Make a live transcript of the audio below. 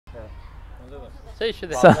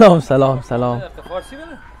Salam, salam, salam.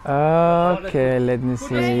 Okay, let me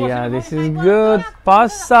see. Yeah, this is good.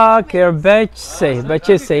 Pasa Kir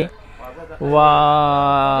Bahcesi.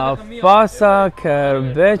 Wow, Pasa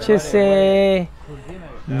Kir Bahcesi.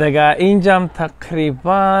 دیگر اینجام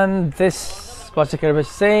تقریبا this Pasa Kir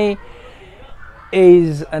Bahcesi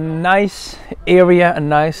is a nice area, a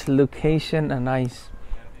nice location, a nice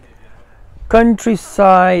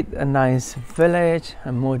countryside, a nice village,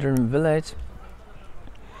 a modern village,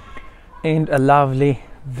 and a lovely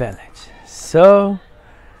village. So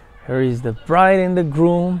here is the bride and the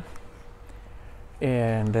groom,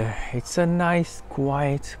 and it's a nice,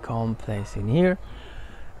 quiet, calm place in here.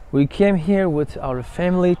 We came here with our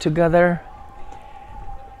family together,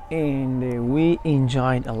 and we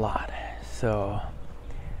enjoyed a lot. So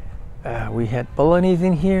we had bolognese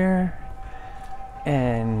in here,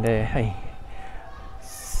 and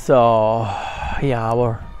so yeah,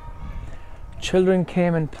 our children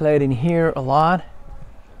came and played in here a lot,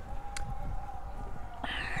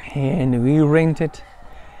 and we rented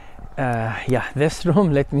yeah, this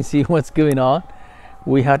room. Let me see what's going on.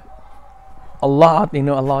 We had a lot, a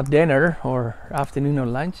lot dinner or afternoon or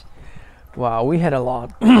lunch. Wow, we had a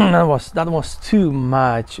lot. that was too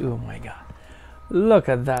much. Oh my god, look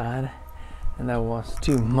at that. And that was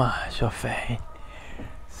too much of it.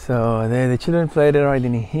 So the children played it right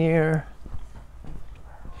in here,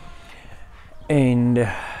 and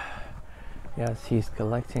yes, he's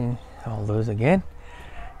collecting all those again.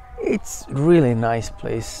 It's really nice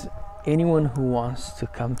place. Anyone who wants to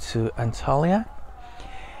come to Antalya,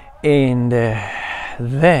 and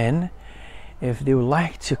then if they would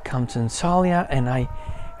like to come to Antalya, and I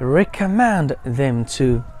recommend them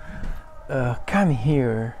to come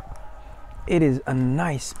here. It is a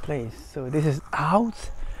nice place. So this is out.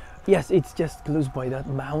 Yes, it's just close by that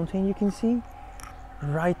mountain you can see,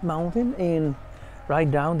 right mountain, and right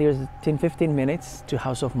down there's 10-15 minutes to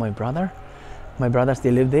house of my brother. My brothers,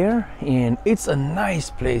 they live there, and it's a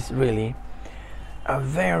nice place, really, a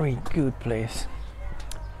very good place.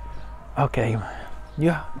 Okay,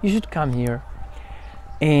 yeah, you should come here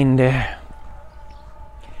and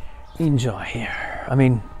enjoy here. I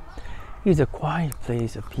mean, it's a quiet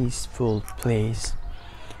place, a peaceful place.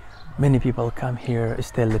 Many people come here.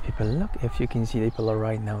 Still the people, look, if you can see, the people are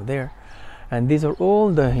right now there, and these are all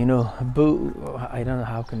the I don't know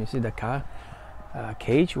how can you see the car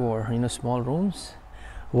cage, or small rooms,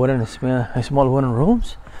 small wooden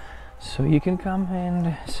rooms, so you can come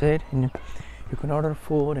and sit and you can order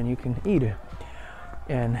food and you can eat it.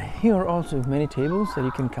 And here are also many tables that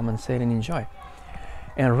you can come and sit and enjoy.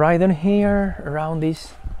 And right in here around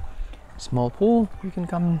this small pool, you can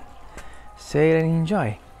come sit and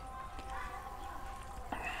enjoy.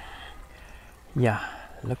 Yeah,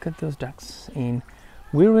 look at those ducks, and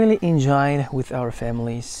we really enjoyed with our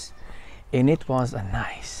families, and it was a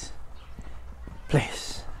nice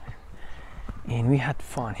place, and we had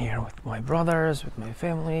fun here with my brothers, with my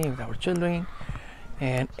family, with our children,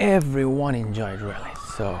 and everyone enjoyed really.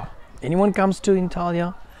 So anyone comes to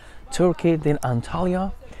Antalya Turkey, then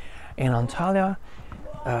Antalya, and Antalya,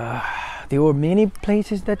 there were many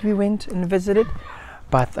places that we went and visited,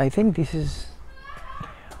 but I think this is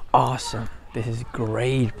awesome. This is a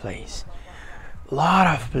great place. A lot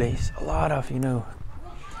of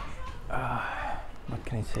what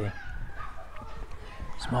can I say,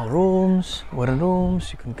 small rooms, wooden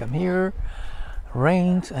rooms. You can come here,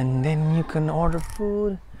 rent, and then you can order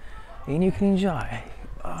food and you can enjoy.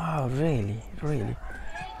 Oh, really,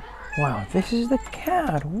 wow. This is the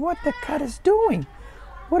cat. What the cat is doing?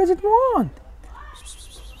 What does it want?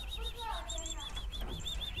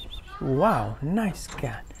 Wow, nice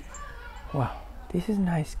cat. Wow, this is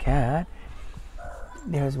nice cat.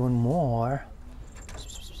 There's one more.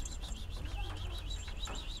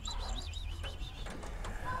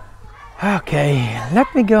 Okay,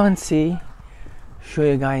 let me go and show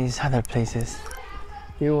you guys other places.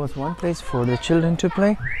 There was one place for the children to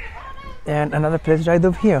play, and another place right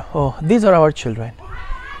over here. Oh, these are our children.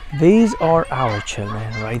 These are our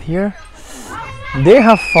children right here. They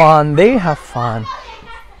have fun.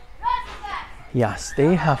 Yes,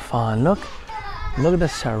 they have fun. Look at the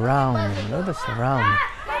surrounding. Look at the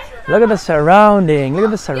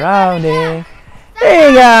surrounding.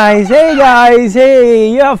 Hey guys, hey,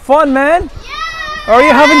 you have fun, man? Yeah. Are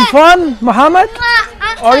you having fun, Muhammad?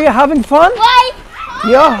 Are you having fun?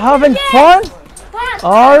 You're having fun?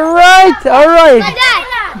 All right.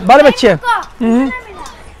 Bale bachche.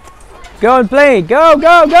 Go and play. Go.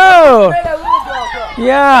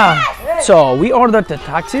 Yeah. So we ordered the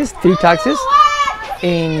taxis, 3 taxis,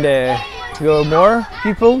 and there were more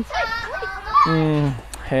people.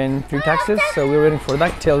 and 3 taxis, so we're waiting for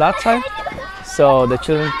that till that time, so the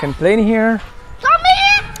children can play in here.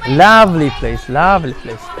 Lovely place, lovely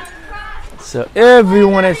place. So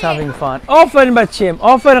everyone is having fun. آفرین بچه‌م،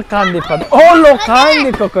 آفرین قندی پد. اولو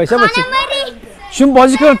قندی کوکایش بچه. شون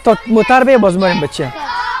بازی کنم تا موتر به باز میریم بچه.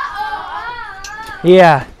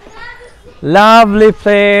 Yeah. Lovely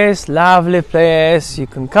place, lovely place. You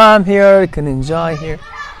can come here, you can enjoy here.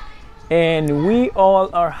 And we all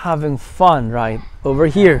are having fun right over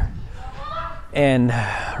here. And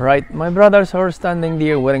right, my brothers are standing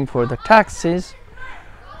there waiting for the taxis.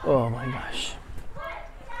 Oh my gosh.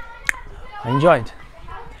 I enjoyed.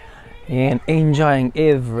 And enjoying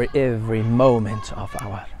every moment of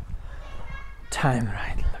our time,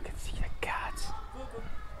 right? Look at the cats.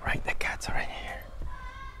 Right, the cats are in here.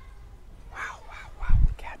 Wow,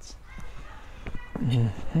 the cats.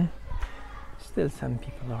 Still some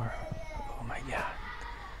people are, oh my god.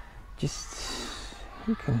 Just,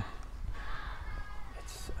 you can,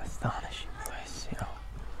 it's astonishing place, you know.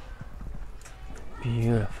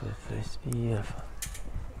 Beautiful place, beautiful.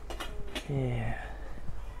 Yeah.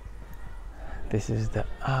 This is the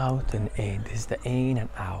out and in. This is the in and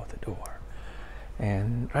out the door.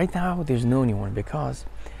 And right now there's no anyone because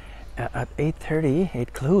at 8:30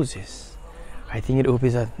 it closes. I think it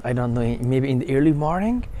opens at, I don't know, maybe in the early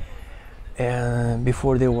morning.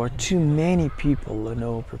 Before there were too many people, you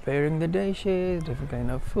know, preparing the dishes, different kind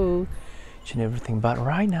of food, and everything. But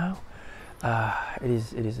right now, it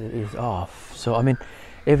is off. So I mean,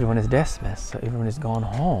 everyone is dismissed. So everyone is gone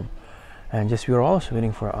home, and just we are also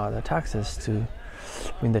waiting for the taxis to.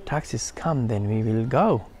 When the taxis come, then we will go.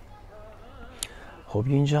 Hope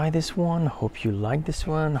you enjoy this one. Hope you like this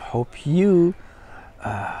one. Hope you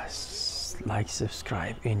like,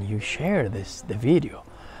 subscribe, and you share the video,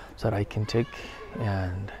 so that I can take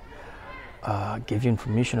and give you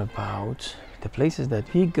information about the places that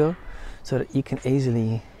we go, so that you can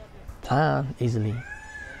easily plan, easily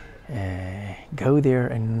go there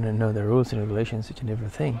and know the rules and regulations, each and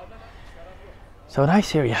everything. So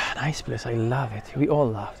nice area, nice place. I love it. We all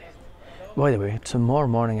loved it. By the way, tomorrow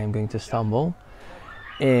morning I'm going to Istanbul,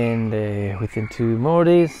 and within 2 more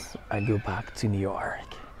days I go back to New York.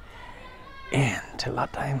 And till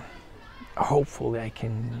that time, hopefully I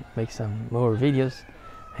can make some more videos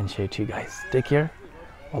and share to you guys. Take care,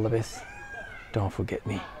 all the best. Don't forget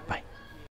me. Bye.